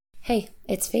Hey,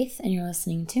 it's Faith, and you're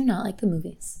listening to Not Like the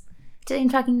Movies. Today I'm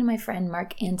talking to my friend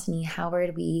Mark Antony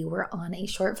Howard. We were on a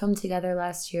short film together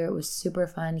last year. It was super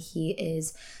fun. He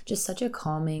is just such a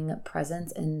calming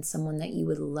presence and someone that you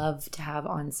would love to have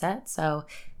on set. So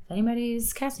if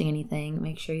anybody's casting anything,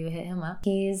 make sure you hit him up.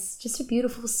 He's just a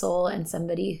beautiful soul and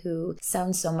somebody who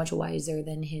sounds so much wiser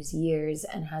than his years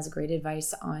and has great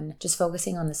advice on just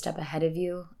focusing on the step ahead of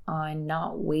you, on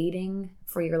not waiting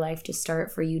for your life to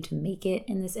start for you to make it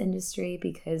in this industry,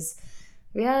 because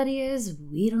reality is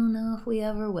we don't know if we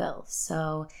ever will.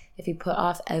 So if you put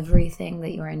off everything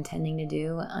that you're intending to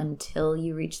do until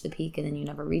you reach the peak and then you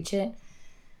never reach it,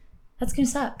 that's gonna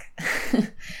suck.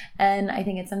 And I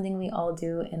think it's something we all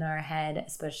do in our head,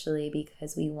 especially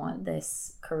because we want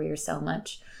this career so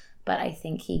much. But I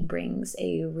think he brings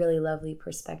a really lovely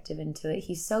perspective into it.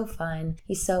 He's so fun.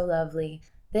 He's so lovely.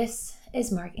 This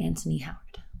is Mark Antony Howard.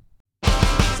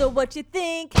 So what you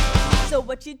think, so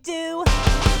what you do,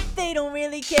 they don't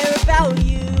really care about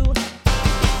you.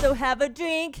 So have a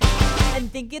drink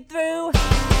and think it through,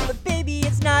 but baby,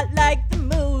 it's not like the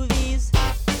movies.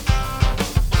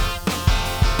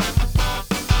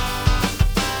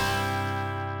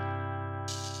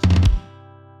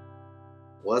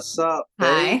 What's up,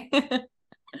 babe? Hi.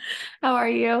 How are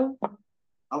you?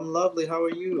 I'm lovely. How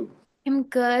are you? I'm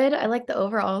good. I like the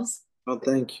overalls. Oh,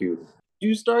 thank you.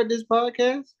 You start this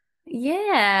podcast?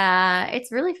 Yeah,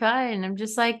 it's really fun. I'm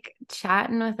just like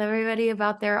chatting with everybody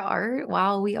about their art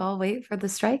while we all wait for the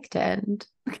strike to end.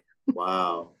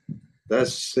 Wow.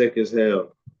 That's sick as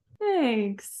hell.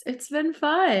 Thanks. It's been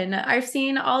fun. I've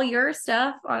seen all your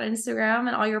stuff on Instagram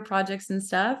and all your projects and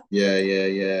stuff. Yeah.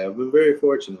 I've been very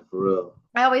fortunate, for real.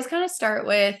 I always kind of start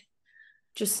with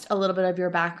just a little bit of your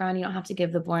background. You don't have to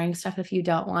give the boring stuff if you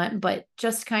don't want, but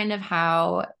just kind of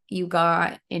how you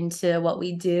got into what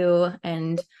we do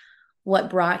and what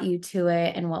brought you to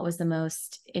it and what was the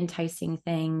most enticing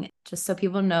thing, just so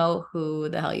people know who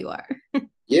the hell you are.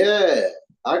 Yeah.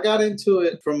 I got into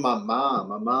it from my mom.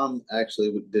 My mom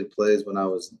actually did plays when I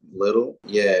was little.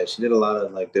 Yeah, she did a lot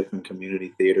of like different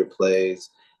community theater plays.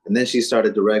 And then she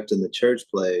started directing the church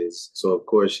plays. So of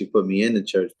course she put me in the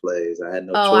church plays. I had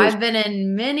no choice. I've been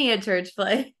in many a church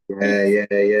play.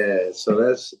 Yeah.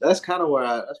 So that's kind of where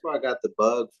I got the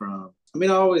bug from. I mean,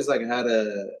 I always like had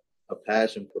a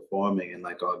passion performing and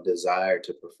like a desire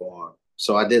to perform.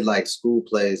 So I did like school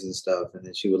plays and stuff, and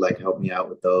then she would like help me out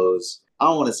with those. I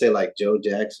don't want to say like Joe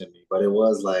Jackson me, but it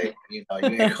was like, you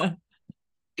ain't gonna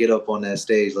get up on that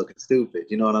stage looking stupid.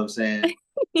 You know what I'm saying?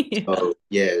 Yeah. So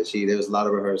yeah, there was a lot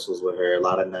of rehearsals with her, a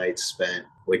lot of nights spent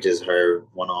with just her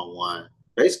one-on-one,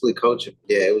 basically coaching.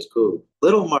 Yeah, it was cool.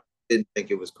 Little Mark didn't think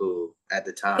it was cool at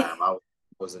the time. I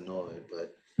was annoyed,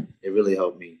 but it really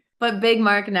helped me. But Big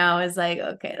Mark now is like,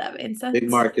 okay, that made sense. Big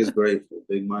Mark is grateful.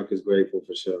 Big Mark is grateful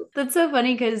for sure. That's so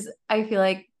funny because I feel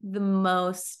like the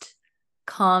most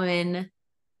common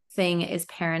thing is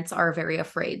parents are very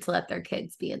afraid to let their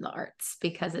kids be in the arts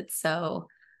because it's so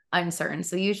uncertain.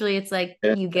 So usually it's like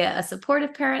you get a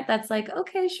supportive parent that's like,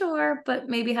 okay, sure, but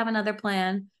maybe have another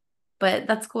plan. But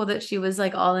that's cool that she was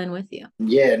like all in with you.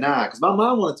 Yeah, because my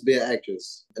mom wanted to be an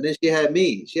actress, and then she had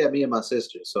me. She had me and my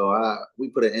sister, so we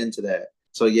put an end to that.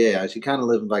 So yeah, she kind of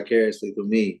living vicariously through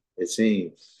me, it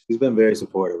seems. She's been very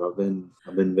supportive. I've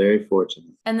been very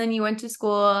fortunate. And then you went to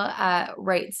school at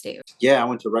Wright State. Yeah, I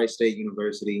went to Wright State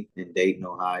University in Dayton,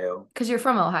 Ohio. Because you're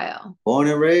from Ohio. Born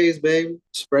and raised, baby.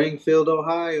 Springfield,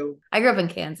 Ohio. I grew up in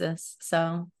Kansas,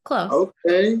 so close.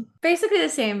 Okay. Basically the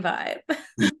same vibe.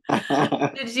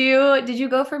 Did you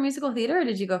go for musical theater or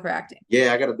did you go for acting?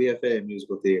 Yeah, I got a BFA in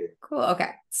musical theater. Cool. Okay.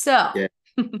 So yeah.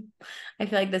 I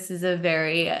feel like this is a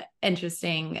very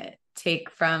interesting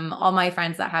take from all my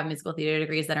friends that have musical theater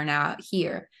degrees that are now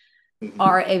here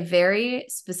are a very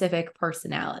specific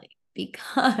personality,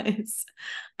 because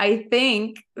I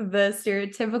think the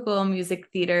stereotypical music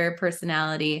theater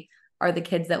personality are the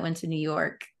kids that went to New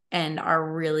York and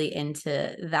are really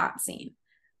into that scene.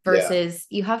 Versus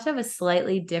you have to have a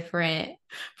slightly different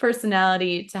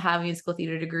personality to have a musical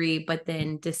theater degree, but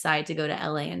then decide to go to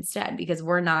LA instead, because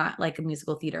we're not like a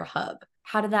musical theater hub.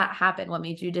 How did that happen? What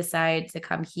made you decide to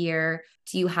come here?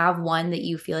 Do you have one that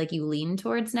you feel like you lean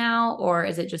towards now? Or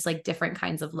is it just like different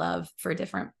kinds of love for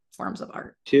different forms of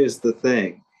art? Here's the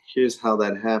thing. Here's how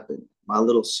that happened. My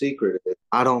little secret is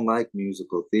I don't like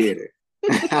musical theater.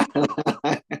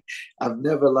 I've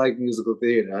never liked musical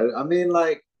theater. I mean,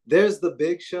 like, there's the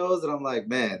big shows that I'm like,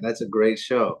 man, that's a great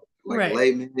show. Like right.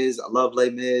 Les Mis, I love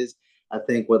Les Mis. I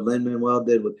think what Lin-Manuel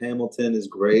did with Hamilton is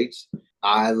great.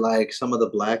 I like some of the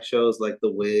black shows like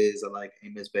The Wiz. I like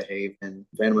Amos Behavin'.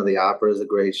 Phantom of the Opera is a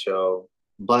great show.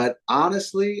 But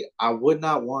honestly, I would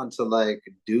not want to like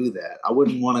do that. I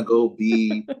wouldn't want to go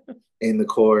be in the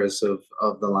chorus of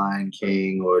The Lion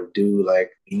King or do like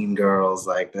Mean Girls.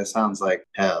 Like that sounds like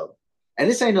hell. And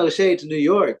this ain't no shade to New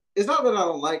York. It's not that I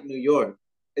don't like New York.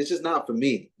 It's just not for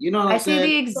me. You know what I I'm say saying?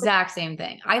 the exact same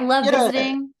thing. I love Yeah,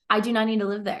 visiting. I do not need to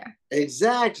live there.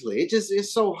 exactly.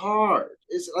 It's so hard.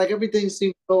 It's like everything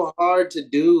seems so hard to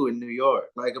do in New York.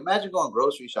 Like imagine going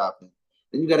grocery shopping.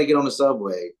 Then you got to get on the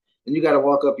subway. Then you got to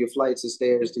walk up your flights of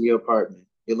stairs to your apartment,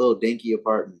 your little dinky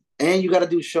apartment. And you got to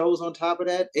do shows on top of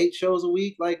that, 8 shows a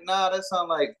week. Like, nah, that sounds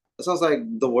like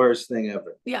the worst thing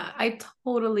ever. Yeah, I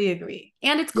totally agree.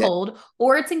 And it's Yeah, cold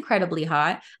or it's incredibly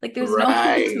hot. Like there's no in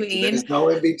right. There's between. no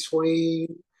in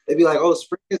between. They'd be like, oh,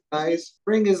 spring is nice.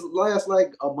 Spring is last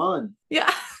like a month.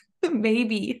 Yeah,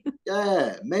 maybe.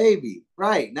 Yeah, maybe.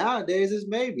 Right. Nowadays it's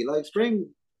maybe. Like spring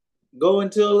go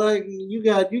until like you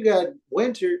got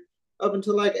winter up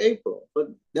until like April. But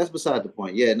that's beside the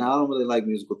point. Yeah, no, I don't really like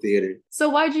musical theater. So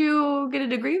why'd you get a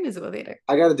degree in musical theater?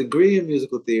 I got a degree in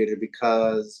musical theater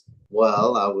because,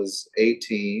 well, I was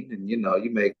 18 and you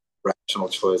make rational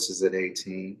choices at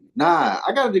 18. Nah,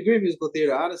 I got a degree in musical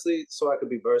theater, honestly, so I could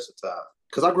be versatile.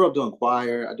 Because I grew up doing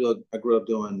choir, I grew up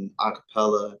doing a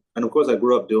cappella, and of course I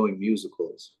grew up doing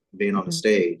musicals, being on the Mhm.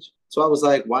 stage. So I was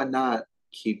like, why not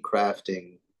keep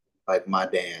crafting like my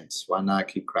dance? Why not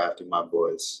keep crafting my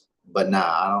voice? But nah,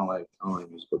 I don't like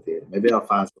musical theater. Maybe I'll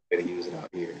find some way to use it out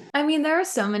here. I mean, there are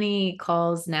so many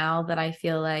calls now that I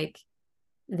feel like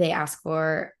they ask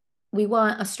for, we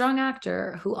want a strong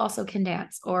actor who also can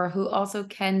dance or who also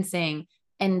can sing.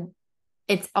 And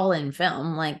it's all in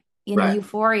film. Like, Right.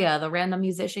 Euphoria, the random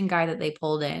musician guy that they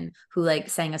pulled in who like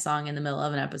sang a song in the middle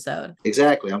of an episode.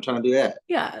 Exactly. I'm trying to do that.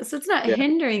 Yeah. So it's not Yeah.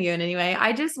 hindering you in any way.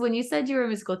 I just, when you said you were a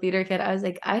musical theater kid, I was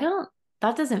like,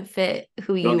 that doesn't fit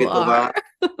who You don't you get the are.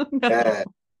 vibe. No. Yeah.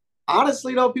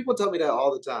 Honestly, though, people tell me that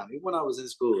all the time. Even when I was in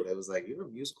school, they was like, "You're a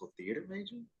musical theater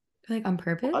major? Like on What?"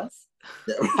 purpose.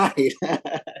 Yeah, right.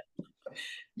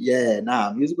 Yeah,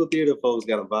 nah, musical theater folks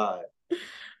got a vibe. There's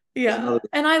Yeah. no,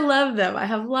 And I love them. I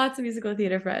have lots of musical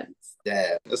theater friends.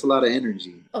 yeah, that's a lot of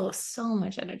energy. Oh, so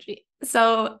much energy.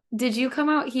 So, did you come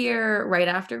out here right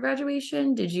after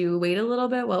graduation? Did you wait a little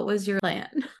bit? What was your plan?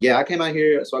 Yeah, I came out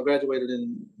here, so I graduated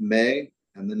in May,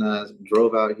 and then I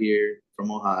drove out here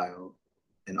from Ohio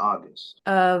in August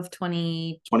Of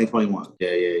 20, 2021.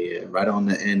 Yeah, yeah, yeah. Right on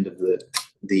the end of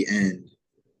the end,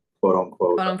 quote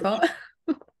unquote. quote unquote.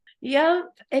 Yep.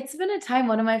 It's been a time.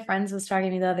 One of my friends was talking to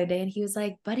me the other day and he was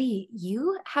like, buddy,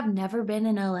 you have never been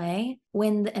in LA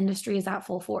when the industry is at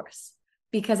full force.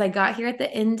 Because I got here at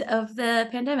the end of the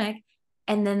pandemic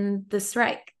and then the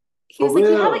strike. He For was like,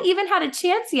 you haven't real. even had a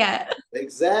chance yet.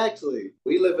 Exactly.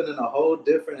 We living in a whole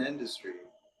different industry.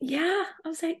 Yeah. I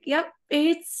was like, yep,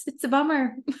 it's a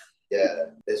bummer. Yeah,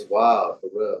 it's wild for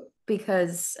real.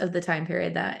 Because of the time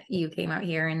period that you came out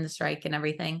here and the strike and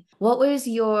everything. What was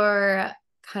your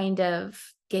kind of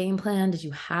game plan? Did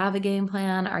you have a game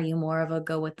plan? Are you more of a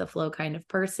go with the flow kind of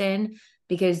person?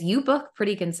 Because you book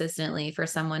pretty consistently for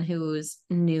someone who's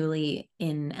newly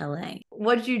in LA.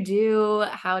 What did you do?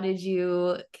 How did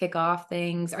you kick off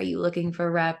things? Are you looking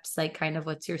for reps? Like, kind of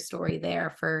what's your story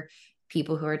there for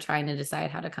people who are trying to decide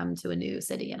how to come to a new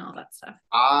city and all that stuff?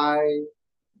 I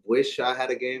wish I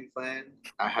had a game plan.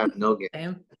 I have no game.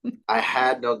 Same. I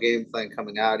had no game plan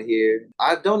coming out here.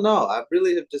 I don't know. I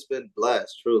really have just been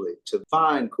blessed, truly, to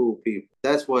find cool people.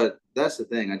 That's the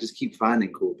thing. I just keep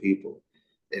finding cool people.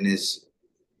 And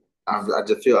I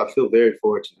feel very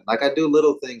fortunate. Like I do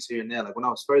little things here and there. Like when I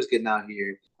was first getting out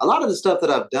here, a lot of the stuff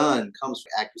that I've done comes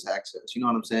from Actors Access. You know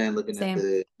what I'm saying? Looking at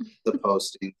Same. the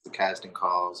postings, the casting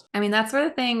calls. I mean, that's where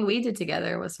the thing we did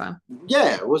together was fun.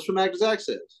 Yeah, it was from Actors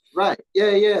Access. Right.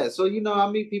 Yeah, yeah. So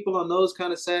I meet people on those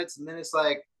kind of sets, and then it's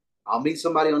like I'll meet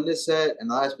somebody on this set and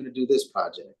they'll ask me to do this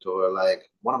project. Or like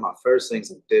one of my first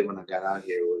things I did when I got out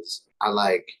here was I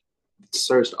like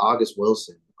searched August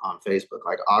Wilson on Facebook,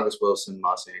 like August Wilson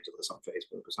Los Angeles on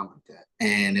Facebook or something like that.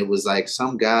 And it was like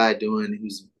some guy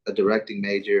who's a directing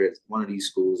major at one of these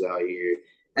schools out here.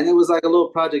 And it was like a little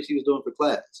project he was doing for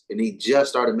class. And he just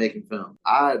started making film.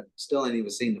 I still ain't even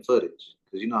seen the footage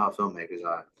because you know how filmmakers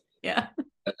are. Yeah.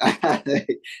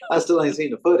 I still ain't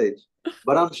seen the footage,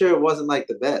 but I'm sure it wasn't like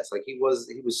the best. Like he was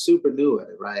super new at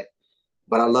it, right?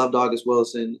 But I loved August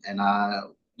Wilson, and I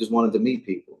just wanted to meet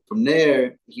people. From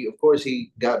there,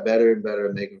 he got better and better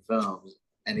at making films,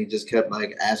 and he just kept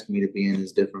like asking me to be in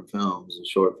his different films and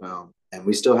short film. And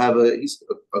we still have he's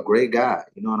a great guy.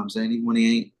 You know what I'm saying? Even when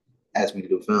he ain't asked me to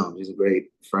do films, he's a great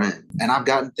friend. And I've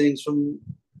gotten things from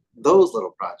those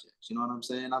little projects. You know what I'm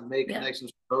saying? I've made Yeah.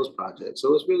 connections for those projects.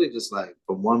 So it's really just like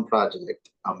from one project,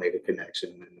 I'll make a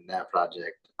connection, and in that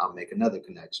project, I'll make another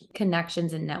connection.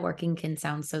 Connections and networking can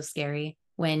sound so scary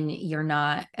when you're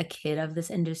not a kid of this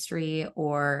industry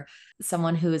or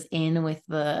someone who is in with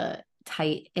the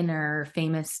tight inner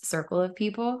famous circle of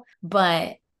people.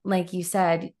 But like you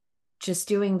said, just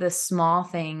doing the small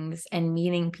things and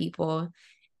meeting people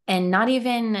and not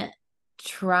even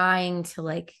trying to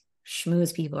like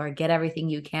schmooze people or get everything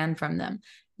you can from them.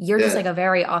 You're just Yeah. like a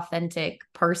very authentic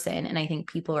person. And I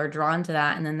think people are drawn to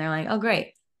that. And then they're like, oh,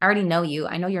 great. I already know you.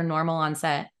 I know you're normal on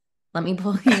set. Let me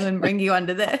pull you and bring you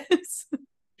onto this.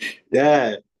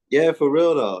 Yeah. Yeah, for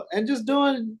real though. And just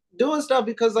doing stuff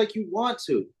because like you want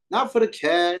to. Not for the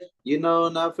cash, you know,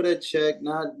 not for that check,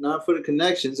 not for the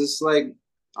connections. It's like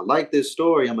I like this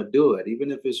story, I'm gonna do it, even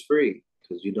if it's free,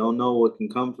 because you don't know what can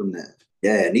come from that.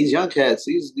 Yeah, and these young cats,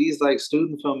 these like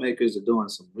student filmmakers are doing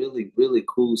some really, really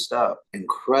cool stuff,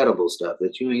 incredible stuff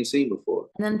that you ain't seen before.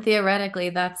 And then theoretically,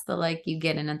 that's the like you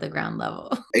get in at the ground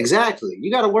level. Exactly.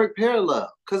 You got to work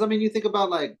parallel. Because I mean, you think about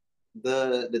like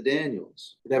the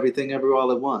Daniels, did everything ever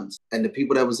all at once, and the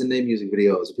people that was in their music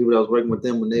videos, the people that was working with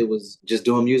them when they was just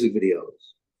doing music videos,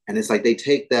 and it's like they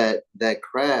take that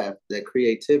craft, that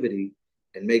creativity,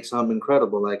 and make something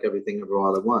incredible like everything ever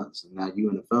all at once. And now you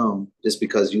in the film just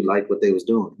because you like what they was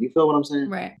doing. You feel what I'm saying?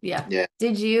 Right. Yeah. Yeah.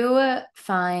 Did you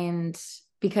find,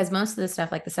 because most of the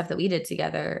stuff, like the stuff that we did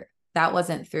together, that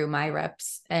wasn't through my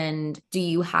reps. And do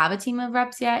you have a team of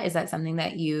reps yet? Is that something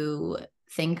that you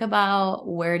think about?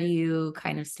 Where do you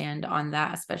kind of stand on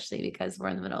that, especially because we're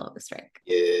in the middle of a strike?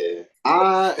 Yeah.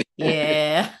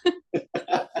 Yeah.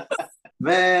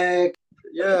 Man,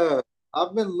 yeah.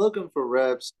 I've been looking for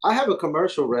reps. I have a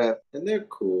commercial rep and they're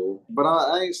cool, but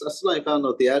I still ain't found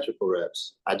no theatrical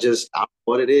reps. I don't know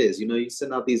what it is. You know, you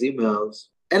send out these emails.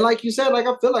 And like you said, like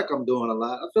I feel like I'm doing a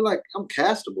lot. I feel like I'm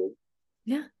castable,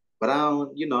 Yeah. but I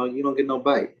don't, you don't get no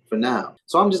bite for now.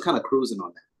 So I'm just kind of cruising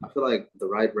on that. I feel like the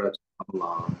right reps come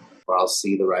along, or I'll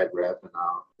see the right rep and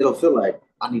it'll feel like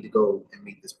I need to go and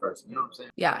meet this person. You know what I'm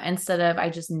saying? Yeah. Instead of I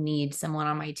just need someone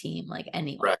on my team, like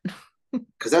anyone. Right.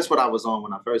 Because that's what I was on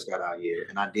when I first got out here,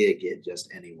 and I did get just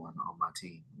anyone on my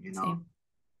team. Same.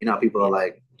 You know, people are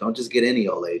like, don't just get any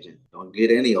old agent, don't get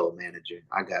any old manager.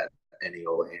 I got any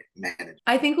old manager.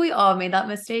 I think we all made that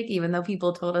mistake, even though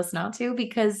people told us not to,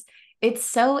 because it's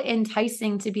so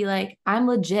enticing to be like, I'm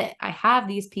legit. I have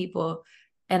these people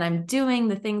and I'm doing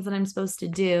the things that I'm supposed to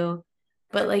do.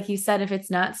 But like you said, if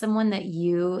it's not someone that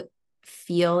you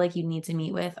feel like you need to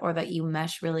meet with or that you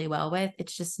mesh really well with,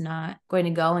 it's just not going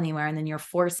to go anywhere. And then you're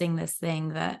forcing this thing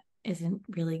that isn't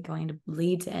really going to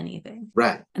lead to anything.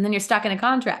 Right. And then you're stuck in a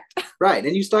contract. Right.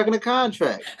 And you stuck in a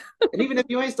contract. And even if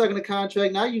you ain't stuck in a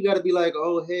contract, now you got to be like,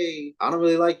 oh, hey, I don't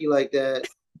really like you like that.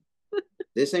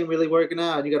 This ain't really working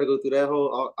out. You got to go through that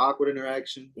whole awkward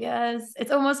interaction. Yes,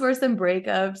 it's almost worse than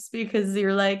breakups because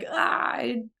you're like,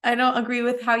 I don't agree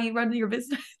with how you run your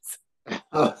business.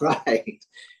 Right.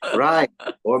 Right.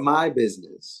 Or my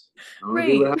business. I don't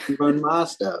agree with how you run my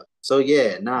stuff. So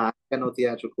yeah, nah, I got no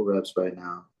theatrical reps right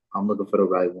now. I'm looking for the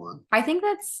right one. I think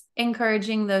that's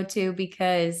encouraging though too,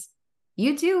 because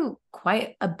you do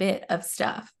quite a bit of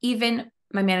stuff. Even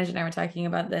my manager and I were talking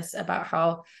about this, about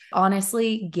how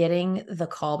honestly getting the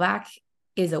callback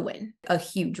is a win, a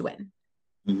huge win.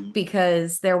 Mhm.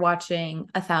 Because they're watching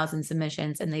 1,000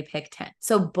 submissions and they pick 10.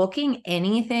 So booking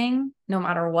anything, no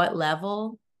matter what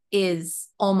level, is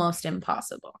almost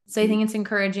impossible. So I think it's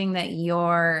encouraging that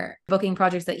you're booking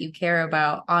projects that you care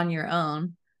about on your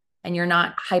own and you're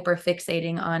not hyper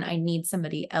fixating on, I need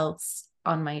somebody else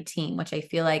on my team, which I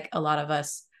feel like a lot of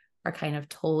us are kind of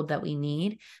told that we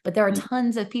need. But there are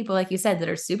tons of people, like you said, that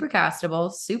are super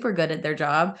castable, super good at their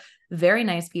job, very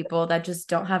nice people that just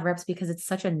don't have reps because it's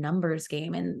such a numbers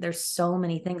game and there's so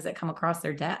many things that come across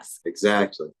their desk.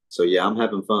 Exactly. So yeah, I'm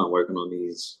having fun working on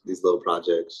these little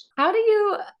projects. How do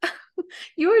you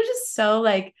you were just so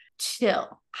like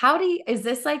chill. How do you, is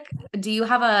this like, do you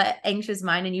have a anxious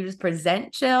mind and you just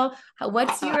present chill?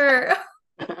 What's your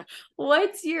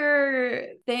what's your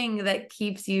thing that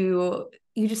keeps you,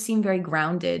 you just seem very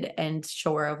grounded and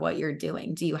sure of what you're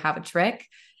doing? Do you have a trick?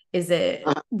 Is it,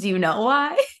 do you know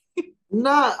why?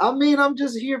 Nah, I mean, I'm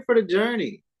just here for the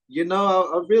journey. You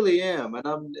know, I really am, and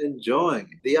I'm enjoying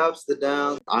it. The ups, the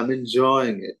downs, I'm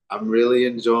enjoying it. I'm really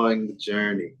enjoying the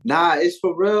journey. Nah, it's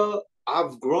for real.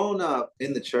 I've grown up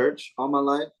in the church all my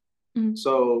life. Mm.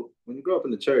 So when you grow up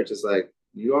in the church, it's like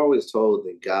you're always told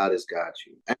that God has got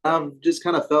you. And I've just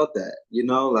kind of felt that, you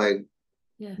know, like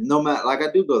Yeah. no matter, like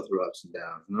I do go through ups and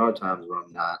downs. And there are times where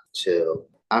I'm not chill.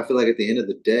 I feel like at the end of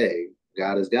the day,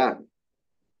 God has got me.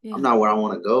 I'm Yeah. not where I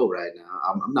want to go right now.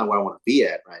 I'm not where I want to be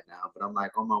at right now, but I'm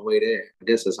like on my way there. I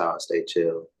guess that's how I stay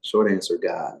chill. Short answer,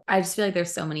 God. I just feel like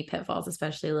there's so many pitfalls,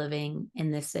 especially living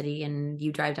in this city, and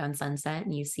you drive down Sunset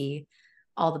and you see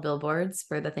all the billboards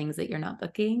for the things that you're not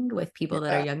booking with people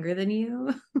that are Yeah. younger than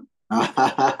you.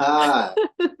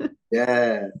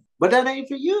 Yeah. But that ain't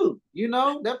for you. You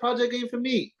know, that project ain't for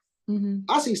me. Mm-hmm.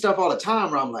 I see stuff all the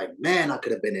time where I'm like, man, I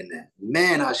could have been in that.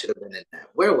 Man, I should have been in that.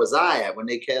 Where was I at when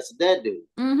they casted that dude?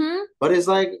 Mm-hmm. But it's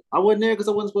like I wasn't there because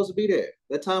I wasn't supposed to be there.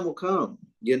 That time will come.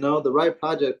 You know, the right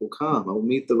project will come. I will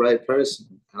meet the right person.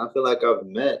 And I feel like I've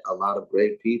met a lot of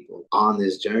great people on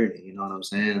this journey. You know what I'm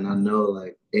saying? And I know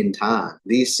like in time,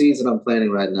 these seeds that I'm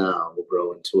planting right now will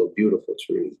grow into a beautiful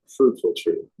tree, fruitful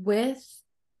tree. With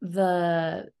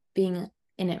the being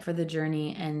in it for the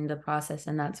journey and the process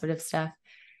and that sort of stuff,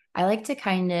 I like to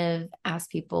kind of ask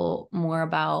people more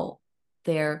about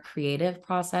their creative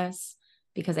process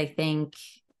because I think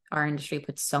our industry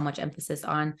puts so much emphasis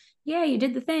on, yeah, you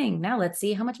did the thing. Now let's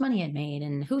see how much money it made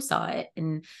and who saw it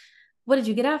and what did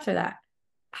you get after that?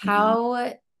 Mhm.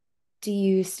 How do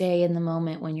you stay in the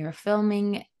moment when you're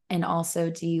filming? And also,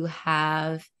 do you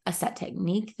have a set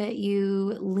technique that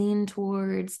you lean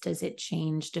towards? Does it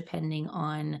change depending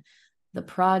on the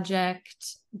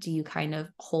project? Do you kind of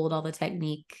hold all the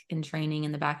technique and training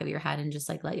in the back of your head and just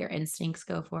like let your instincts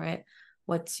go for it?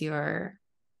 What's your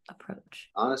approach?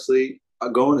 Honestly,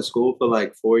 going to school for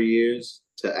like 4 years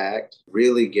to act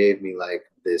really gave me like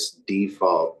this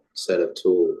default set of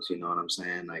tools. You know what I'm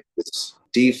saying? Like this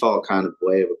default kind of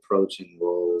way of approaching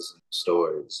roles and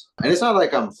stories. And it's not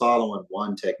like I'm following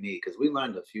one technique because we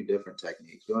learned a few different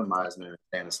techniques. We learned Meisner,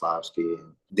 Stanislavski,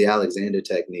 and the Alexander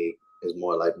technique is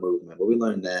more like movement. But we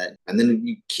learned that. And then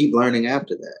you keep learning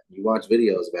after that. You watch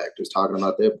videos of actors talking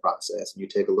about their process and you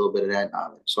take a little bit of that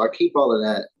knowledge. So I keep all of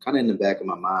that kind of in the back of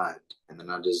my mind. And then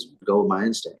I just go with my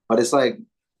instinct. But it's like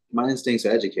my instincts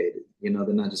are educated. You know,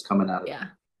 they're not just coming out of Yeah.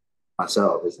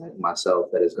 myself. It's like myself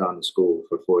that has gone to school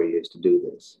for 4 years to do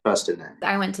this. Trust in that.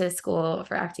 I went to school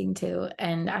for acting too.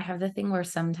 And I have the thing where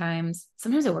sometimes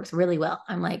it works really well.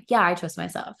 I'm like, yeah, I trust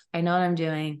myself. I know what I'm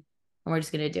doing and we're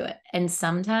just going to do it. And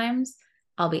sometimes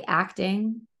I'll be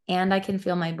acting and I can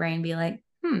feel my brain be like,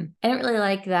 I don't really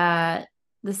like that.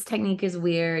 This technique is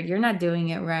weird. You're not doing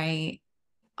it right.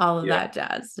 All of Yeah. that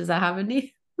jazz. Does that happen to you?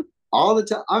 All the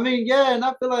time. I mean, yeah, and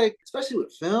I feel like, especially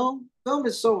with film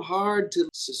is so hard to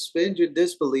suspend your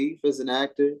disbelief as an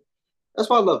actor. That's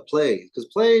why I love plays, because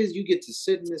plays, you get to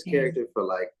sit in this Same. character for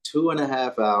like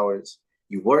 2.5 hours.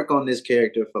 You work on this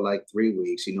character for like 3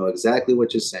 weeks. You know exactly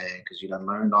what you're saying because you done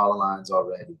learned all the lines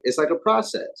already. It's like a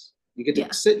process. You get to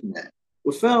Yeah. sit in that.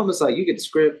 With film, it's like you get the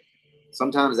script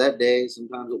sometimes that day,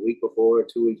 sometimes a week before,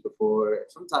 2 weeks before.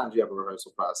 Sometimes you have a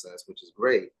rehearsal process, which is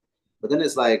great. But then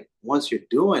it's like once you're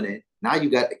doing it, now you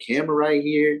got the camera right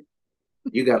here.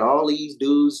 You got all these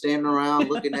dudes standing around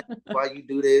looking at you while you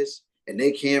do this, and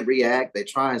they can't react. They're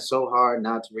trying so hard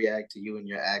not to react to you and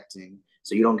your acting.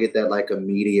 So you don't get that like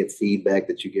immediate feedback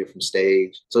that you get from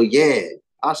stage. So yeah,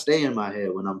 I stay in my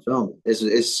head when I'm filming.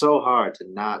 It's so hard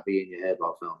to not be in your head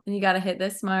while filming. And you got to hit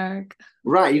this mark.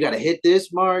 Right. You got to hit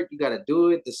this mark. You got to do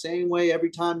it the same way every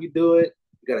time you do it.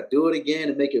 You got to do it again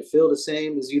and make it feel the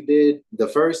same as you did the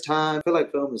first time. I feel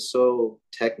like film is so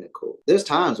technical. There's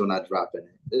times when I drop in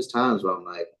it. There's times where I'm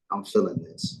like, I'm feeling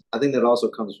this. I think that also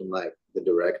comes from like the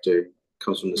director,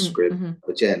 comes from the script. Mm-hmm.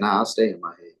 But yeah, I'll stay in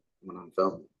my head when I'm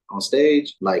filming. On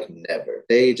stage, like never.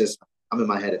 Stage is, I'm in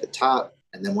my head at the top.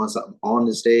 And then once I'm on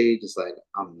the stage, it's like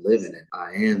I'm living it.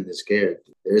 I am this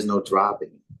character. There is no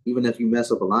dropping. Even if you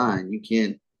mess up a line, you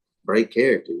can't break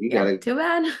character. You Yeah. gotta Too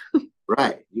bad.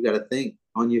 right. You gotta think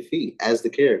on your feet as the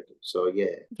character. So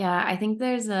yeah. Yeah, I think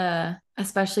there's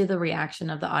especially the reaction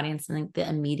of the audience and like the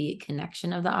immediate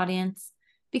connection of the audience.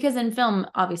 Because in film,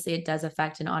 obviously it does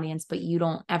affect an audience, but you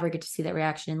don't ever get to see that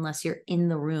reaction unless you're in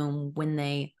the room when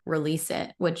they release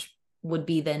it, which would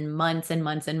be then months and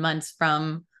months and months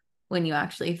from when you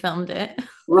actually filmed it.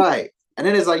 Right. And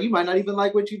then it's like you might not even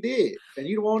like what you did. And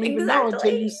you won't even know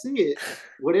until you Exactly. see it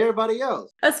with everybody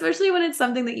else. Especially when it's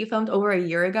something that you filmed over a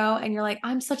year ago and you're like,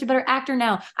 I'm such a better actor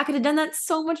now. I could have done that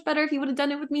so much better if you would have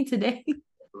done it with me today.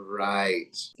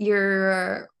 Right.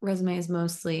 Your resume is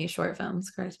mostly short films,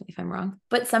 correct me if I'm wrong.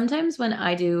 But sometimes when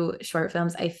I do short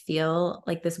films, I feel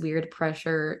like this weird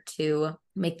pressure to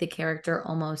make the character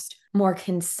almost more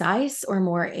concise or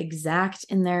more exact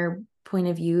in their point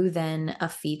of view than a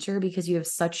feature because you have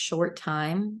such short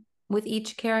time with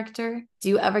each character. Do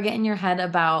you ever get in your head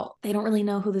about they don't really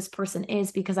know who this person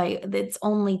is because it's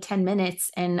only 10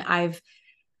 minutes and I've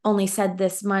only said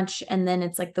this much, and then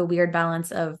it's like the weird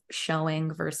balance of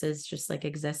showing versus just like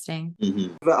existing.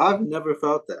 But I've never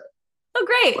felt that. Oh,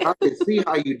 great. But I can see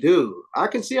how you do. I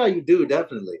can see how you do,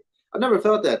 definitely. I've never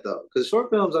felt that though, because short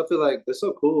films, I feel like they're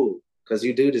so cool because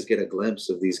you do just get a glimpse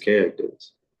of these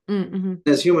characters. Mm-hmm.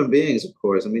 As human beings, of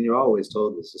course, I mean, you're always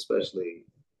told this, especially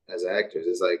as actors.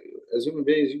 It's like, as human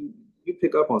beings, you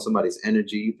pick up on somebody's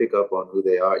energy, you pick up on who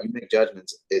they are, you make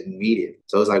judgments immediately.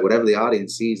 So it's like whatever the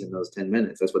audience sees in those 10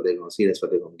 minutes, that's what they're going to see, that's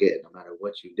what they're going to get, no matter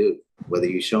what you do, whether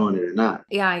you're showing it or not.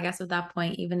 Yeah, I guess at that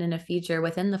point, even in a feature,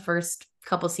 within the first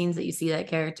couple scenes that you see that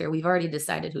character, we've already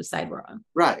decided whose side we're on.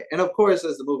 Right. And of course,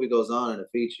 as the movie goes on in a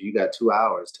feature, you got 2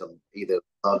 hours to either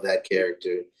love that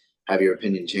character, have your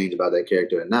opinion change about that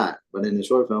character or not. But in the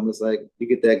short film, it's like you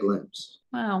get that glimpse.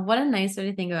 Wow, what a nice way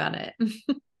to think about it.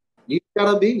 You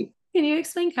gotta be. Can you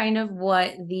explain kind of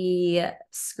what the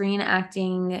screen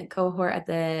acting cohort at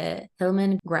the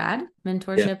Hillman Grad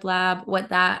Mentorship Lab, what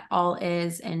that all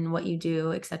is and what you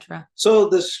do, etc.? So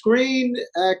the screen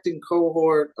acting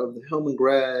cohort of the Hillman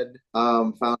Grad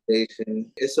Foundation,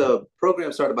 it's a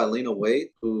program started by Lena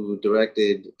Waithe, who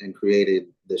directed and created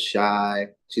The Shy.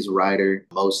 She's a writer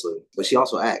mostly, but she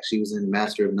also acts. She was in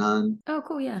Master of None. Oh,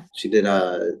 cool, yeah. She did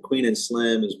Queen and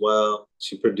Slim as well.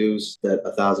 She produced that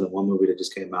 1001 movie that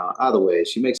just came out. Either way,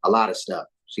 she makes a lot of stuff.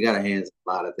 She got her hands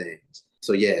on a lot of things.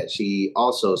 So yeah, she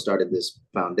also started this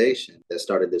foundation that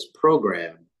started this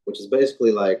program, which is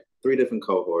basically like 3 different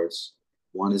cohorts.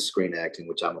 One is screen acting,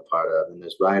 which I'm a part of, and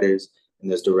there's writers and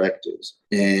there's directors.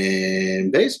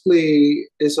 And basically,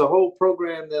 it's a whole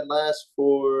program that lasts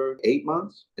for 8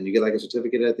 months, and you get like a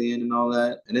certificate at the end and all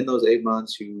that. And in those 8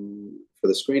 months, for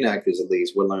the screen actors at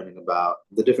least, we're learning about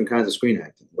the different kinds of screen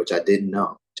acting, which I didn't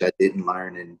know, which I didn't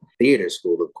learn in theater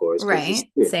school, of course. Right,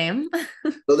 same.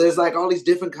 So there's like all these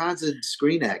different kinds of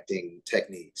screen acting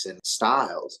techniques and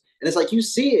styles. And it's like you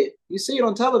see it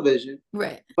on television,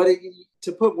 right? But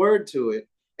to put word to it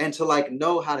and to like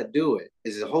know how to do it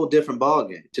is a whole different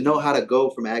ballgame. To know how to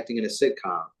go from acting in a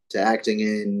sitcom to acting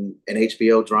in an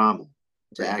HBO drama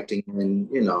to acting in,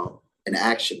 an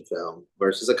action film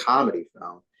versus a comedy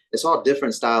film. It's all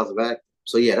different styles of acting.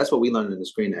 So yeah, that's what we learned in the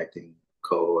screen acting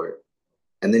cohort.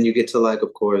 And then you get to like,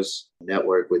 of course,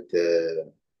 network with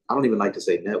I don't even like to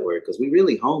say network because we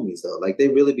really homies though. Like they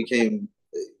really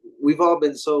we've all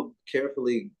been so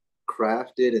carefully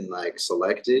crafted and like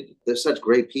selected. They're such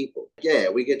great people. Yeah,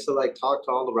 we get to like talk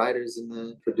to all the writers and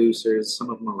the producers. Some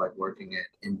of them are like working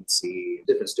at NBC,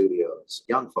 different studios.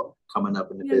 Young folk coming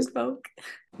up in the business.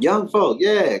 Young folk,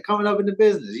 yeah, coming up in the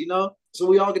business, So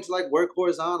we all get to like work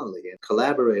horizontally and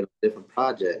collaborate on different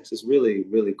projects. It's really,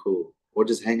 really cool. Or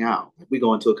just hang out. We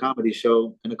go into a comedy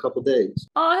show in a couple days.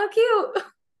 Oh, how cute.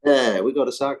 Yeah, we go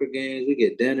to soccer games, we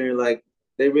get dinner. Like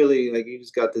they really you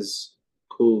just got this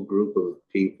cool group of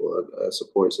people, a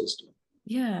support system.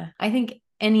 Yeah. I think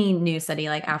any new study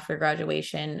like after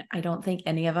graduation, I don't think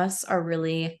any of us are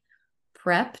really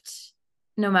prepped,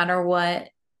 no matter what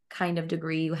kind of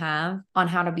degree you have, on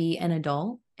how to be an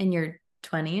adult in your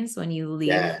 20s when you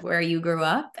leave where you grew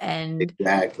up. And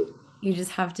exactly. You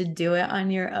just have to do it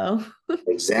on your own.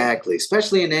 Exactly.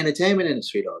 Especially in the entertainment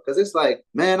industry, though. Because it's like,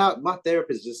 man, my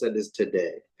therapist just said this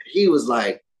today. He was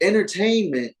like,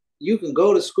 entertainment, you can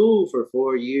go to school for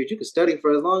 4 years. You can study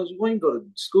for as long as you want. You can go to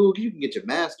school. You can get your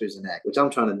master's in that, which I'm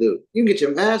trying to do. You can get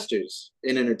your master's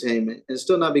in entertainment and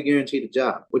still not be guaranteed a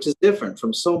job, which is different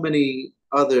from so many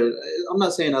other, I'm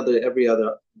not saying every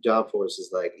other job force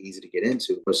is like easy to get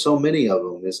into, but so many of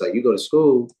them, it's like you go to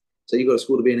school. So you go to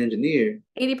school to be an engineer.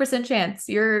 80% chance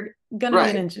you're going to be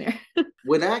an engineer.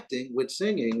 With acting, with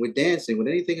singing, with dancing, with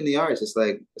anything in the arts, it's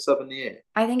like, it's up in the air.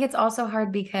 I think it's also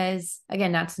hard because,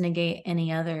 again, not to negate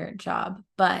any other job,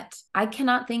 but I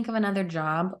cannot think of another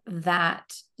job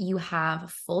that you have a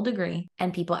full degree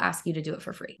and people ask you to do it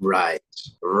for free. Right.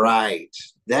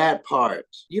 That part.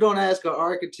 You don't ask an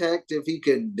architect if he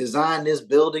can design this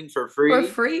building for free. For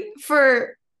free?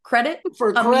 For credit?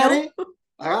 For credit?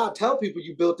 I'll tell people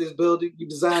you built this building, you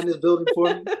designed this building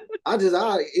for me.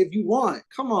 If you want,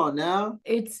 come on now.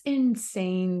 It's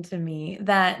insane to me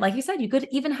that, like you said, you could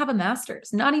even have a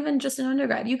master's, not even just an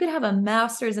undergrad. You could have a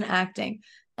master's in acting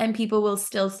and people will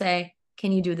still say,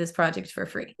 can you do this project for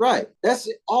free? Right.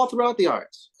 That's all throughout the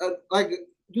arts. Like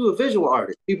you a visual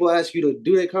artist. People ask you to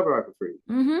do their cover art for free.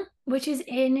 Mm-hmm. Which is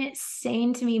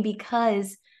insane to me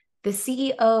because the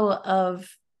CEO of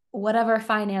whatever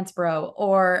finance bro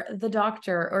or the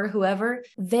doctor or whoever,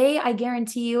 I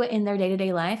guarantee you in their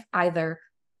day-to-day life, either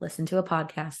listen to a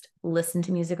podcast, listen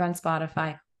to music on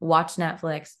Spotify, watch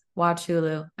Netflix, watch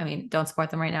Hulu. I mean, don't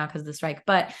support them right now because of the strike,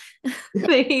 but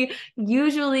they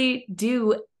usually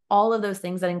do all of those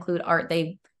things that include art.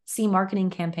 They see marketing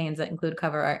campaigns that include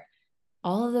cover art.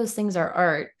 All of those things are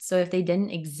art. So if they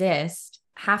didn't exist,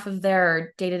 half of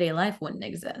their day-to-day life wouldn't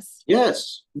exist.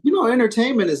 Yes. You know,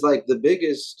 entertainment is like the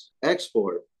biggest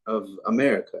export of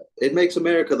America. It makes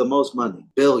America the most money,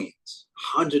 billions,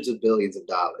 hundreds of billions of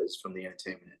dollars from the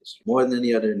entertainment industry, more than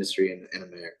any other industry in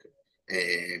America.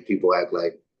 And people act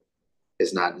like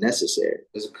it's not necessary.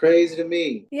 It's crazy to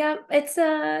me. Yeah, it's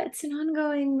an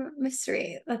ongoing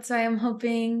mystery. That's why I'm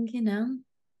hoping,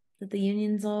 that the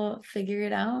unions will figure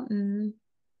it out and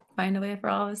find a way for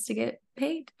all of us to get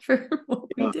paid for what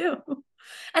we Yeah. do.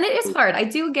 And it is hard. I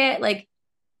do get like,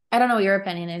 I don't know what your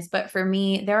opinion is, but for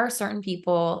me, there are certain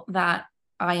people that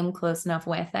I am close enough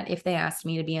with that if they asked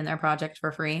me to be in their project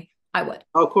for free, I would.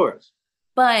 Of course.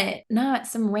 But not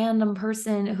some random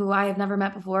person who I have never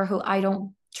met before, who I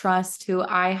don't trust, who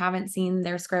I haven't seen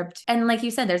their script. And like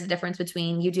you said, there's a difference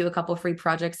between you do a couple free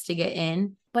projects to get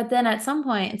in, but then at some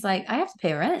point it's like, I have to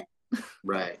pay rent.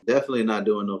 Right. Definitely not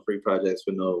doing no free projects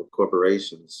for no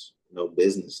corporations, no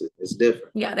businesses. It's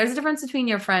different. Yeah, there's a difference between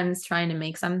your friends trying to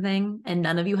make something and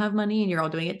none of you have money and you're all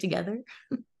doing it together.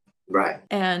 Right.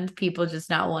 And people just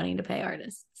not wanting to pay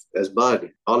artists. That's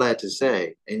bugging. All that to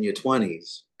say, in your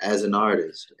 20s as an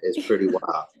artist is pretty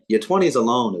wild. Your 20s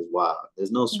alone is wild.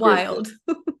 There's no script Wild.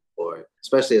 for it,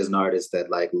 especially as an artist that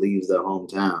like leaves their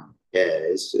hometown. Yeah,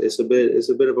 it's a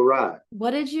bit of a ride.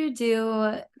 What did you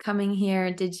do coming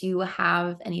here? Did you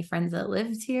have any friends that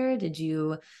lived here? Did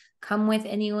you come with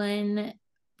anyone?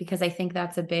 Because I think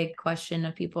that's a big question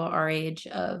of people our age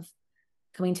of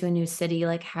coming to a new city.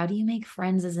 Like, how do you make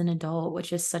friends as an adult?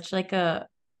 Which is such like a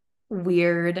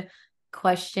weird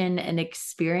question and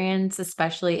experience,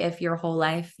 especially if your whole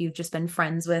life you've just been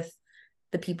friends with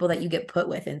the people that you get put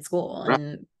with in school, Right.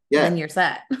 and Yeah. then you're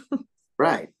set.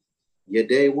 Right. Your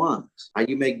day ones. How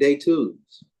you make day twos.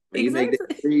 How you make day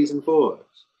Exactly. 3s and 4s.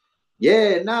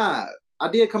 Yeah, nah. I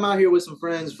did come out here with some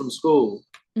friends from school.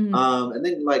 Mhm. And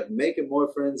then like making more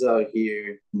friends out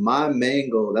here. My main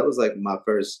goal, that was like my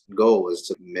first goal, was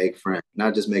to make friends.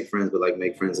 Not just make friends, but like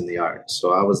make friends in the arts.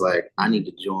 So I was like, I need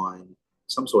to join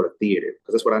some sort of theater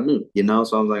because that's what I knew, you know?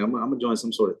 So I was like, I'm gonna join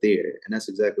some sort of theater. And that's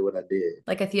exactly what I did.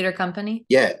 Like a theater company?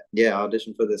 Yeah, yeah, I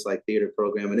auditioned for this like theater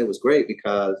program, and it was great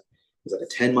because it was like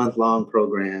a 10-month long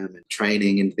program and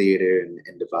training in theater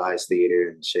and devised theater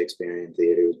and Shakespearean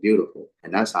theater. It was beautiful.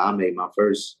 And that's how I made my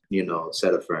first,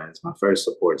 set of friends, my first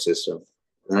support system.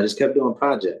 And I just kept doing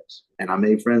projects and I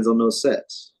made friends on those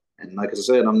sets. And like I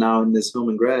said, I'm now in this film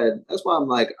and grad. That's why I'm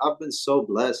like, I've been so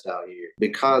blessed out here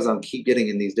because I'm keep getting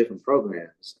in these different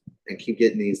programs and keep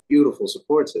getting these beautiful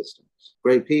support systems,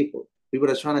 great people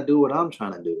that's trying to do what I'm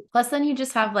trying to do. Plus, then you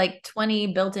just have like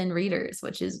 20 built-in readers,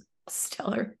 which is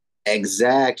stellar.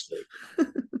 Exactly.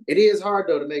 It is hard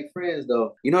though to make friends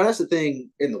though. That's the thing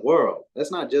in the world.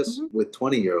 That's not just with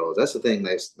 20-year-olds. That's the thing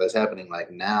that's happening like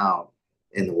now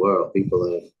in the world.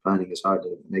 People are finding it's hard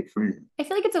to make friends. I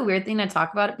feel like it's a weird thing to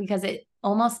talk about it because it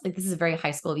almost like this is a very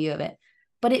high school view of it,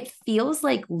 but it feels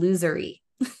like losery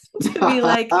to be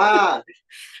like, how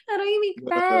do you make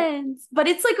friends? But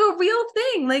it's like a real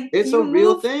thing. Like it's you a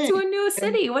real move thing to a new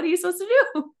city. What are you supposed to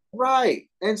do? Right.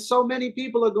 And so many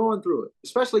people are going through it,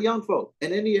 especially young folk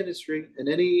in any industry, in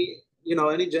any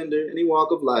gender, any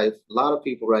walk of life. A lot of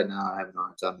people right now are having a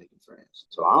hard time making friends.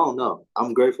 So I don't know.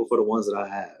 I'm grateful for the ones that I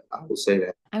have. I will say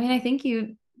that. I mean, I think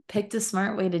you picked a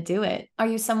smart way to do it. Are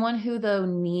you someone who though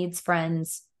needs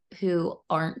friends who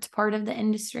aren't part of the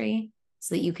industry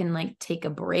so that you can like take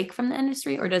a break from the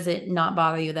industry, or does it not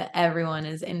bother you that everyone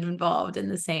is involved in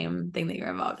the same thing that you're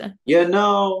involved in? Yeah,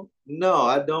 no,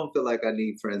 I don't feel like I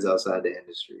need friends outside the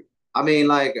industry. I mean,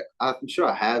 like, I'm sure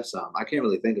I have some. I can't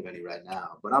really think of any right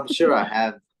now, but I'm sure I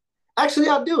have. Actually,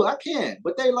 I do. I can.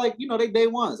 But they like, they day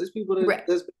ones. There's people Right.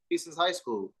 that's been with me since high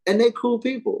school. And they cool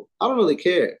people. I don't really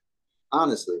care,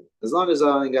 honestly. As long as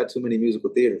I ain't got too many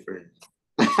musical theater friends.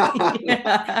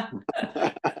 Yeah.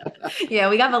 Yeah,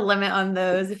 we got a limit on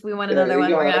those. If we want another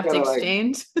one, we're gonna have to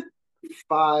exchange. Like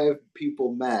 5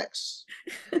 people max.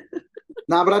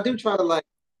 Nah, but I do try to like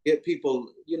get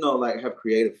people, like have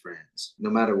creative friends, no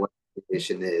matter what the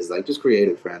condition is. Like just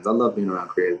creative friends. I love being around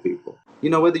creative people.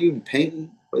 Whether you paint,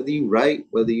 whether you write,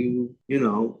 whether you,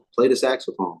 play the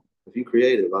saxophone. If you're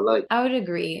creative, I like. I would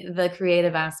agree. The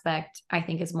creative aspect, I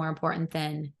think, is more important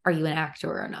than are you an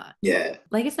actor or not? Yeah.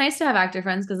 Like it's nice to have actor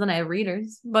friends because then I have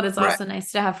readers, but it's also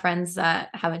nice to have friends that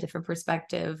have a different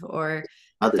perspective or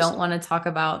other don't stuff. want to talk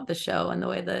about the show and the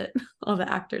way that all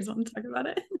the actors want to talk about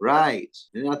it. Right.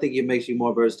 And I think it makes you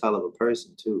more versatile of a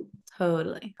person too.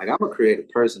 Totally. Like I'm a creative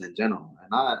person in general,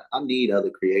 and I need other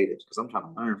creatives because I'm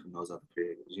trying to learn from those other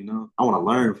creatives. You know, I want to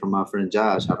learn from my friend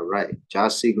Josh how to write.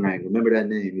 Josh Seagrang, remember that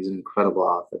name? He's an incredible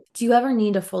author. Do you ever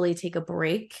need to fully take a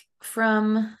break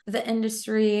from the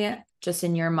industry? Just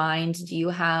in your mind, do you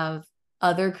have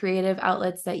other creative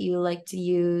outlets that you like to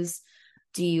use?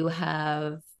 Do you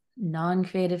have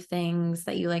non-creative things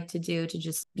that you like to do to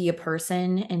just be a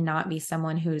person and not be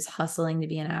someone who's hustling to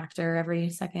be an actor every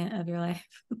second of your life?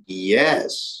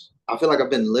 Yes, I feel like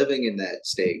I've been living in that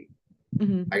state.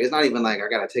 Mm-hmm. Like it's not even like I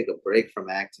gotta take a break from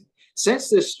acting. Since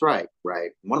this strike,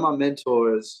 right? One of my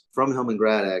mentors from Hillman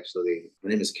Grad, actually, her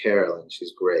name is Carolyn.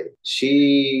 She's great.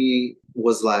 She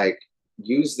was like,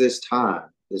 use this time,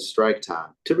 this strike time,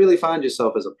 to really find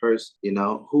yourself as a person. You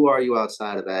know, who are you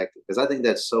outside of acting? Because I think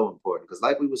that's so important. Because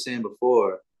like we were saying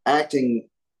before, acting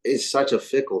is such a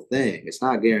fickle thing. It's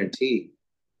not guaranteed,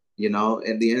 you know,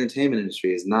 and the entertainment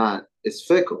industry is not, it's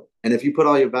fickle. And if you put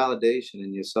all your validation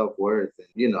and your self-worth and,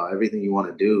 you know, everything you want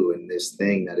to do in this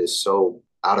thing that is so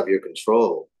out of your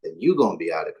control, then you gonna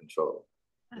be out of control.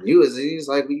 And you is it's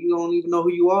like you don't even know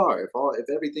who you are if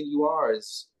everything you are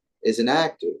is an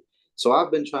actor. So I've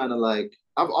been trying to like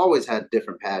I've always had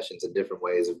different passions and different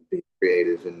ways of being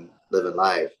creative and living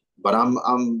life. But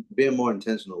I'm being more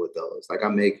intentional with those. Like I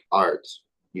make art,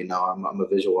 you know, I'm a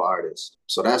visual artist.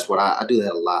 So that's what I do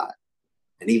that a lot.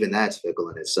 And even that's fickle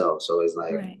in itself. So it's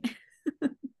like, Right.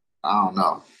 I don't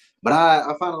know. But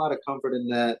I find a lot of comfort in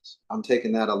that. I'm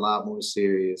taking that a lot more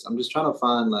serious. I'm just trying to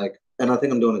find like, and I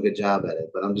think I'm doing a good job at it,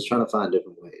 but I'm just trying to find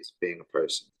different ways of being a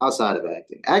person outside of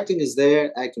acting. Acting is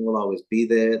there. Acting will always be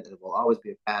there. It will always be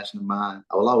a passion of mine.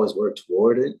 I will always work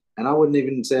toward it. And I wouldn't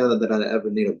even say that I ever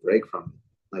need a break from it.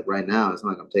 Like right now, it's not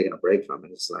like I'm taking a break from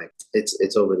it. It's like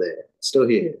it's over there. It's still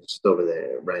here. It's just over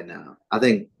there right now. I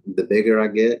think the bigger I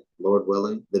get, Lord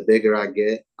willing, the bigger I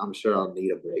get, I'm sure I'll need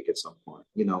a break at some point.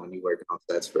 You know, when you work on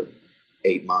sets for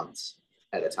 8 months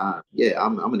at a time. Yeah,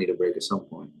 I'm gonna need a break at some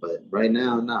point. But right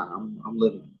now, nah, I'm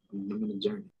living. I'm living a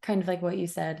journey. Kind of like what you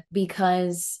said,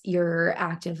 because you're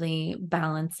actively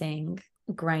balancing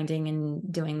grinding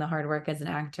and doing the hard work as an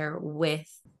actor with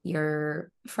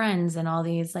your friends and all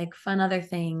these like fun other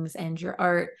things and your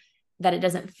art, that it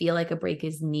doesn't feel like a break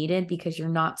is needed because you're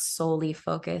not solely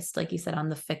focused, like you said, on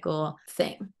the fickle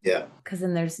thing. Yeah. Because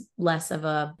then there's less of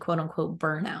a quote unquote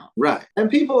burnout. Right. And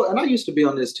people, and I used to be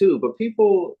on this too, but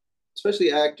people,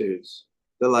 especially actors,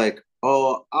 they're like,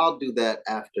 oh, I'll do that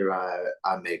after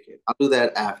I make it. I'll do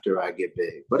that after I get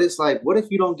big. But it's like, what if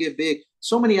you don't get big?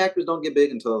 So many actors don't get big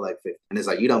until like 50. And it's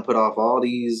like, you don't put off all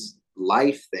these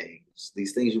life things,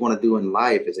 these things you want to do in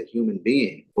life as a human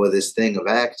being for this thing of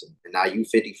acting. And now you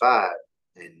 55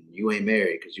 and you ain't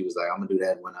married because you was like, I'm gonna do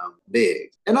that when I'm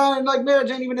big. And I like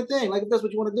marriage ain't even a thing. Like if that's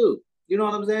what you want to do. You know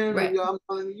what I'm saying? Right.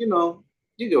 You know,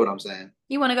 you get what I'm saying.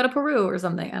 You want to go to Peru or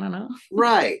something. I don't know.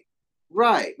 Right.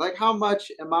 Right. Like, how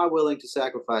much am I willing to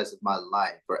sacrifice of my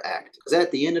life for acting? Because at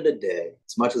the end of the day,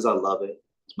 as much as I love it,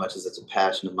 as much as it's a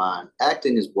passion of mine,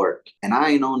 acting is work. And I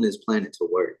ain't on this planet to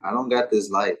work. I don't got this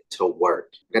life to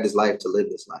work. I got this life to live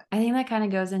this life. I think that kind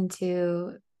of goes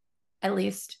into, at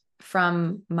least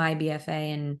from my BFA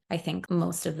and I think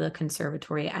most of the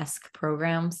conservatory-esque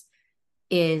programs,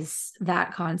 is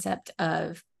that concept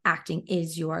of acting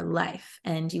is your life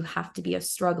and you have to be a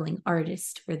struggling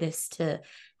artist for this to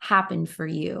happen for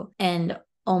you. And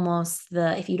almost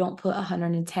if you don't put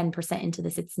 110% into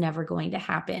this, it's never going to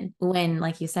happen. When,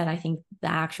 like you said, I think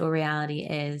the actual reality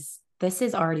is this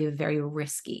is already a very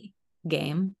risky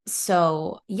game.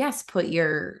 So yes, put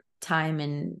your time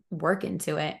and work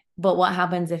into it. But what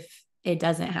happens if it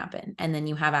doesn't happen and then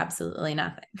you have absolutely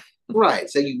nothing? Right.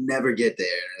 So you never get there.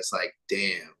 And it's like,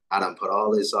 damn, I done put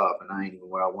all this off and I ain't even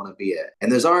where I want to be at.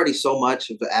 And there's already so much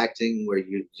of the acting where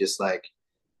you just like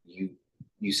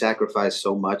you sacrifice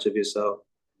so much of yourself.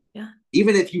 Yeah.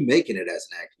 Even if you making it as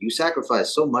an actor, you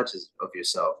sacrifice so much of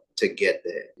yourself to get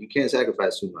there. You can't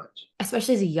sacrifice too much.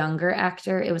 Especially as a younger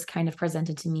actor, it was kind of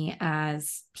presented to me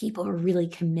as people are really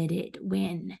committed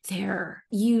when they're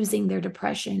using their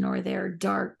depression or their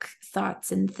dark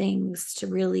thoughts and things to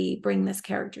really bring this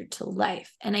character to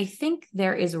life. And I think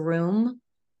there is room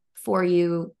for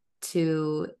you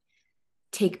to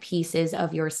take pieces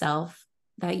of yourself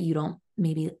that you don't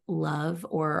maybe love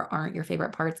or aren't your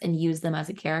favorite parts and use them as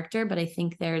a character. But I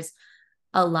think there's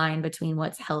a line between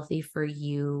what's healthy for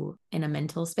you in a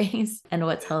mental space and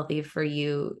what's healthy for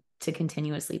you to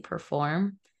continuously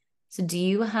perform. So do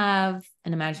you have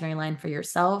an imaginary line for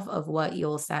yourself of what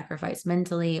you'll sacrifice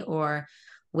mentally, or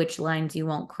which lines you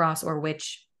won't cross, or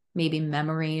which maybe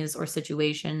memories or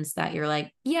situations that you're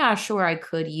like, yeah, sure, I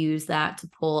could use that to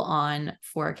pull on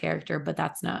for a character, but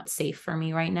that's not safe for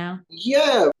me right now?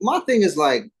 Yeah, my thing is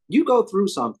like, you go through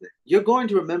something, you're going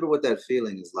to remember what that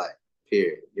feeling is like.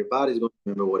 Period. Your body's going to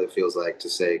remember what it feels like to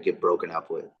say get broken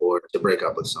up with or to break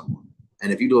up with someone.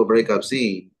 And if you do a breakup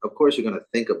scene, of course you're going to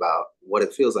think about what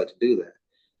it feels like to do that.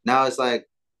 Now it's like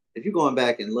if you're going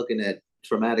back and looking at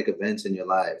traumatic events in your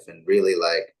life and really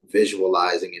like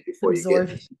visualizing it before you get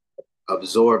Absorb.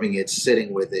 absorbing it,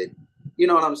 sitting with it. You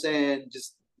know what I'm saying?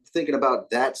 Just thinking about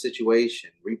that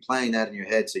situation, replaying that in your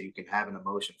head so you can have an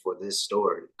emotion for this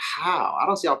story. How? I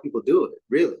don't see how people do it,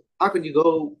 really. How can you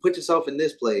go put yourself in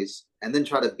this place and then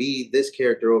try to be this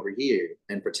character over here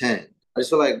and pretend? I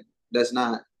just feel like that's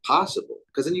not possible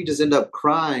because then you just end up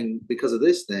crying because of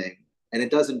this thing and it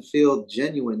doesn't feel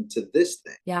genuine to this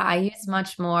thing. Yeah, I use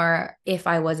much more if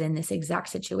I was in this exact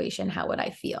situation, how would I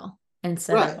feel?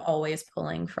 Instead Right. of always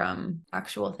pulling from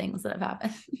actual things that have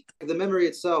happened. The memory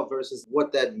itself versus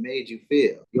what that made you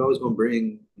feel. You're always going to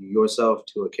bring yourself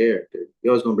to a character.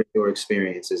 You're always going to bring your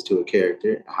experiences to a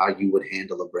character, how you would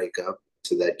handle a breakup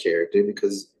to that character,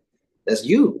 because that's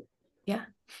you. Yeah.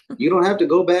 You don't have to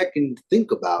go back and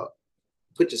think about,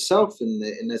 put yourself in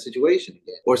that situation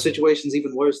again, or situations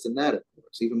even worse than that, of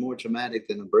course, even more traumatic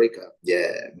than a breakup.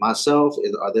 Yeah, myself,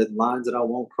 are there lines that I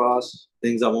won't cross,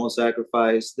 things I won't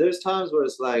sacrifice? There's times where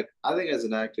it's like, I think as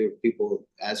an actor, people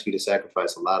ask you to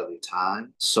sacrifice a lot of your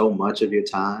time, so much of your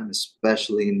time,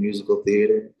 especially in musical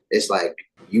theater. It's like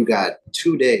you got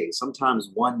 2 days, sometimes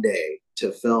one day,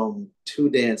 to film 2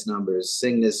 dance numbers,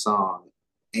 sing this song,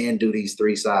 and do these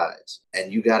 3 sides.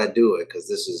 And you got to do it because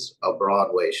this is a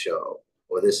Broadway show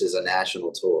or this is a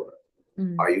national tour.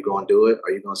 Are you going to do it?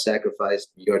 Are you going to sacrifice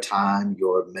your time,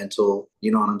 your mental?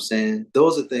 You know what I'm saying?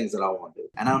 Those are things that I want to do.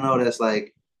 And I know that's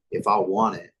like, if I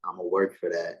want it, I'm going to work for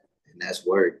that. And that's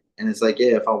work. And it's like,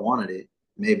 yeah, if I wanted it,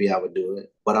 maybe I would do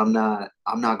it. But I'm not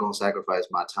going to sacrifice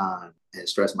my time and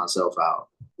stress myself out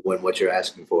when what you're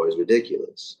asking for is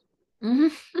ridiculous.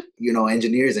 Mm-hmm. You know,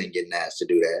 engineers ain't getting asked to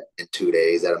do that in 2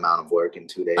 days, that amount of work in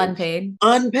 2 days. Unpaid.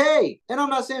 Unpaid. And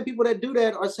I'm not saying people that do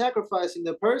that are sacrificing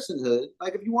their personhood.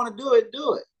 Like, if you want to do it,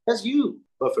 do it. That's you.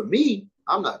 But for me,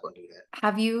 I'm not going to do that.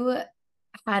 Have you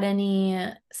had any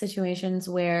situations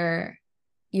where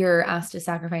you're asked to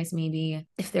sacrifice, maybe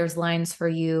if there's lines for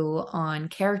you on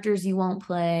characters you won't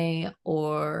play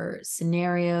or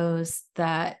scenarios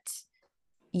that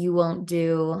you won't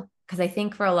do? Because I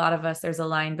think for a lot of us, there's a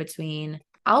line between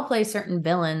I'll play certain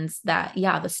villains that,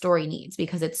 yeah, the story needs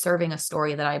because it's serving a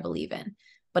story that I believe in.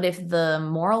 But if the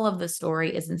moral of the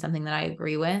story isn't something that I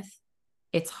agree with,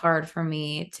 it's hard for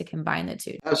me to combine the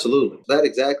two. Absolutely. That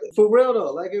exactly. For real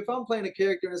though, like if I'm playing a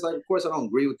character and it's like, of course I don't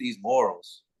agree with these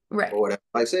morals Right. or whatever.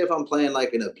 Like say if I'm playing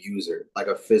like an abuser, like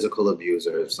a physical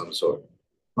abuser of some sort.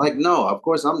 Like, no, of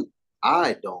course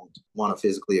I don't want to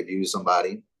physically abuse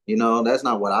somebody. You know, that's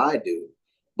not what I do.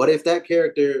 But if that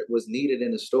character was needed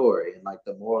in the story and like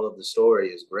the moral of the story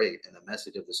is great and the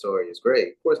message of the story is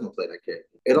great, of course I'm gonna play that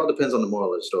character. It all depends on the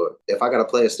moral of the story. If I gotta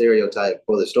play a stereotype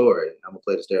for the story, I'm gonna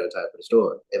play the stereotype for the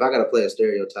story. If I gotta play a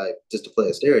stereotype just to play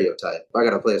a stereotype, if I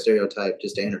gotta play a stereotype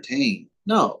just to entertain,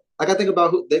 no. Like I think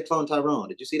about who they cloned Tyrone.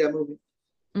 Did you see that movie?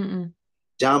 Mm-mm.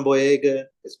 John Boyega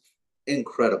is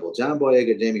incredible. John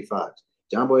Boyega, Jamie Foxx.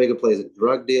 John Boyega plays a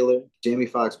drug dealer. Jamie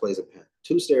Foxx plays a pimp.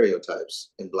 Two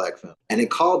stereotypes in black film. And it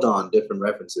called on different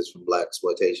references from black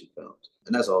exploitation films.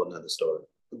 And that's a whole nother story.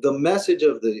 The message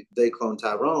of the They Clone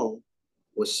Tyrone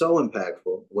was so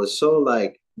impactful, was so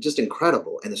like just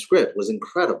incredible. And the script was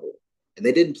incredible. And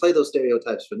they didn't play those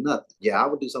stereotypes for nothing. Yeah, I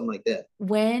would do something like that.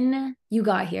 When you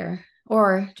got here,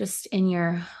 or just in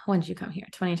your, when did you come here?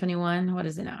 2021? What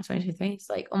is it now? 2023? It's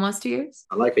like almost 2 years.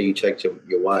 I like how you checked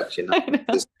your watch. You know, I know.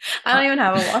 I don't even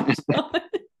have a watch.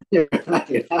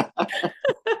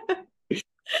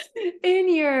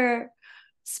 In your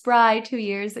spry 2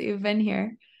 years that you've been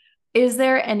here, is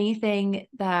there anything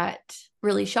that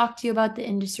really shocked you about the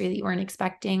industry that you weren't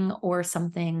expecting, or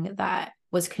something that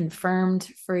was confirmed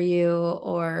for you,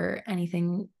 or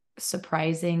anything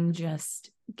surprising just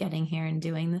getting here and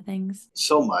doing the things?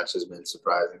 So much has been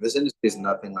surprising. This industry is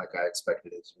nothing like I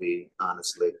expected it to be,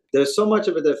 honestly. There's so much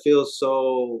of it that feels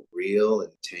so real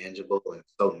and tangible and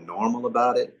so normal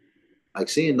about it. Like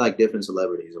seeing like different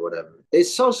celebrities or whatever.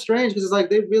 It's so strange because it's like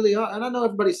they really are. And I know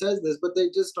everybody says this, but they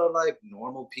just are like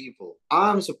normal people.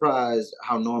 I'm surprised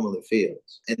how normal it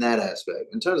feels in that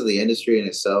aspect. In terms of the industry in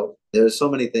itself, there's so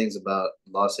many things about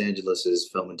Los Angeles's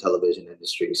film and television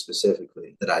industry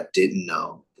specifically that I didn't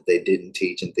know, that they didn't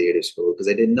teach in theater school because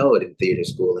they didn't know it in theater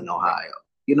school in Ohio.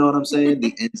 You know what I'm saying?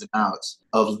 The ins and outs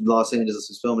of Los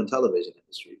Angeles' film and television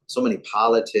industry. So many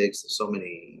politics, so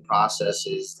many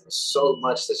processes, so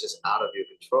much that's just out of your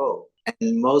control.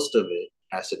 And most of it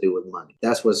has to do with money.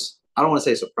 That's what's, I don't want to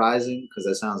say surprising because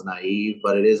that sounds naive,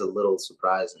 but it is a little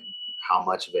surprising how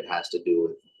much of it has to do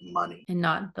with money. And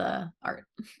not the art.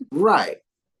 Right.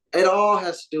 It all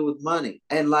has to do with money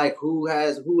and like who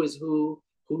is who,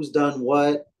 who's done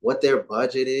what their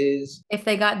budget is. If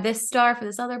they got this star for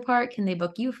this other part, can they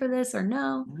book you for this or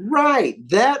no? Right.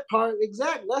 That part,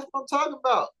 exactly. That's what I'm talking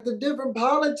about. The different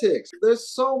politics. There's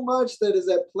so much that is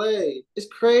at play. It's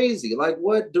crazy. Like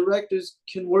what directors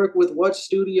can work with what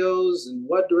studios and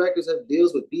what directors have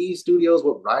deals with these studios,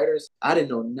 what writers. I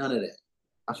didn't know none of that.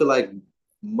 I feel like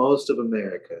most of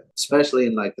America, especially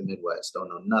in like the Midwest, don't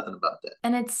know nothing about that.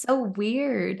 And it's so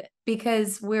weird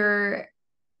because we're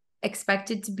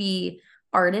expected to be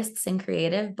artists and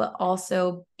creative, but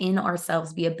also in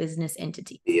ourselves be a business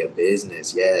entity. Be a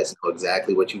business, yes. Know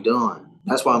exactly what you're doing.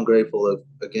 That's why I'm grateful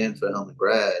again for Helm and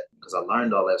Grad, because I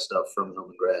learned all that stuff from Helm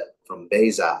and Grad, from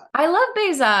Bezod. I love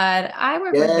Bezod. I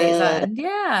work with Bezod.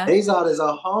 Yeah. Bezod is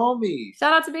a homie.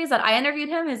 Shout out to Bezod. I interviewed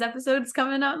him. His episode's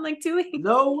coming out in like 2 weeks.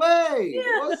 No way.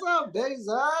 Yeah. What's up,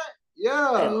 Bezod?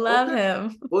 Yeah. I love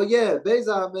him. Well, yeah,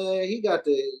 Bezod, man, he got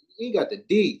the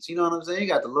deets. You know what I'm saying? He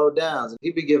got the low downs.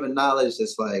 He be giving knowledge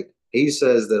that's like, he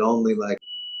says that only like,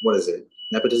 what is it?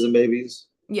 Nepotism babies?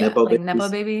 Yeah, Nepo like babies? Nepo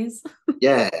babies.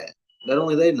 Yeah, that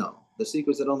only they know. The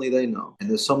secrets that only they know. And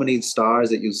there's so many stars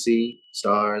that you see,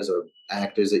 stars or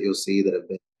actors that you'll see that have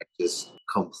been just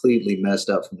completely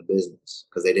messed up from the business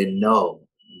because they didn't know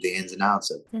the ins and outs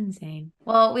of it. It's insane.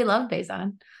 Well, we love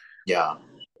Bezod. Yeah.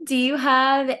 Do you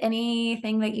have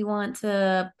anything that you want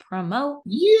to promote?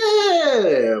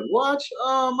 Yeah, watch.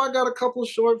 I got a couple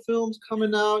short films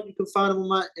coming out. You can find them on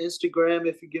my Instagram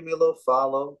if you give me a little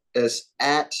follow. It's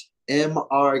at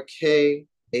MRKHWRD.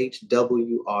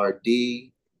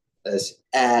 That's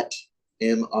at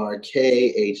MRKHWRD.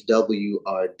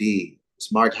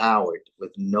 It's Mark Howard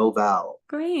with no vowel.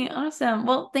 Great. Awesome.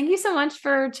 Well, thank you so much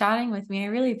for chatting with me. I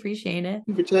really appreciate it. Thank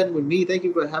you for chatting with me. Thank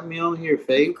you for having me on here,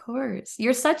 Faith. Of course.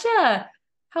 You're such a,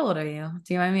 how old are you?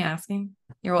 Do you mind me asking?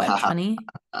 You're what, 20?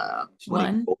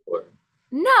 24.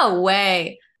 No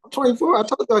way. I'm 24. I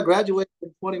told you I graduated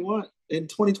in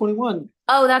 2021.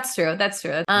 Oh, that's true. That's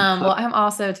true. Well, I'm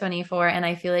also 24, and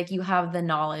I feel like you have the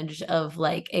knowledge of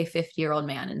like a 50-year-old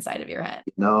man inside of your head.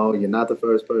 No, you're not the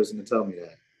first person to tell me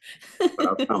that.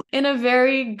 In a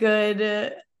very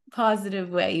good, positive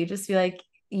way. You just feel like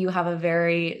you have a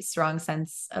very strong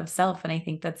sense of self. And I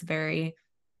think that's very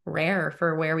rare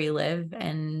for where we live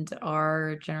and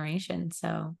our generation.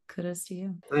 So kudos to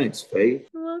you. Thanks, Faith.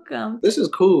 You're welcome. This is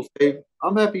cool, Faith.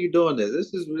 I'm happy you're doing this.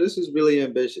 This is really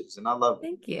ambitious and I love it.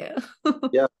 Thank you.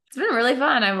 Yeah. It's been really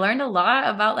fun. I've learned a lot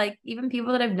about like even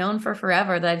people that I've known for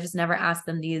forever that I've just never asked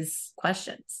them these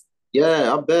questions.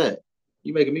 Yeah, I bet.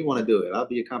 You're making me want to do it. I'll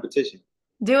be a competition.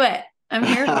 Do it. I'm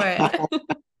here for it.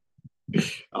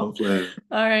 I'm playing.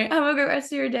 All right. Have a great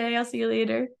rest of your day. I'll see you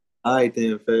later. All right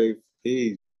then, Faith.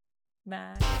 Peace.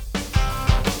 Bye.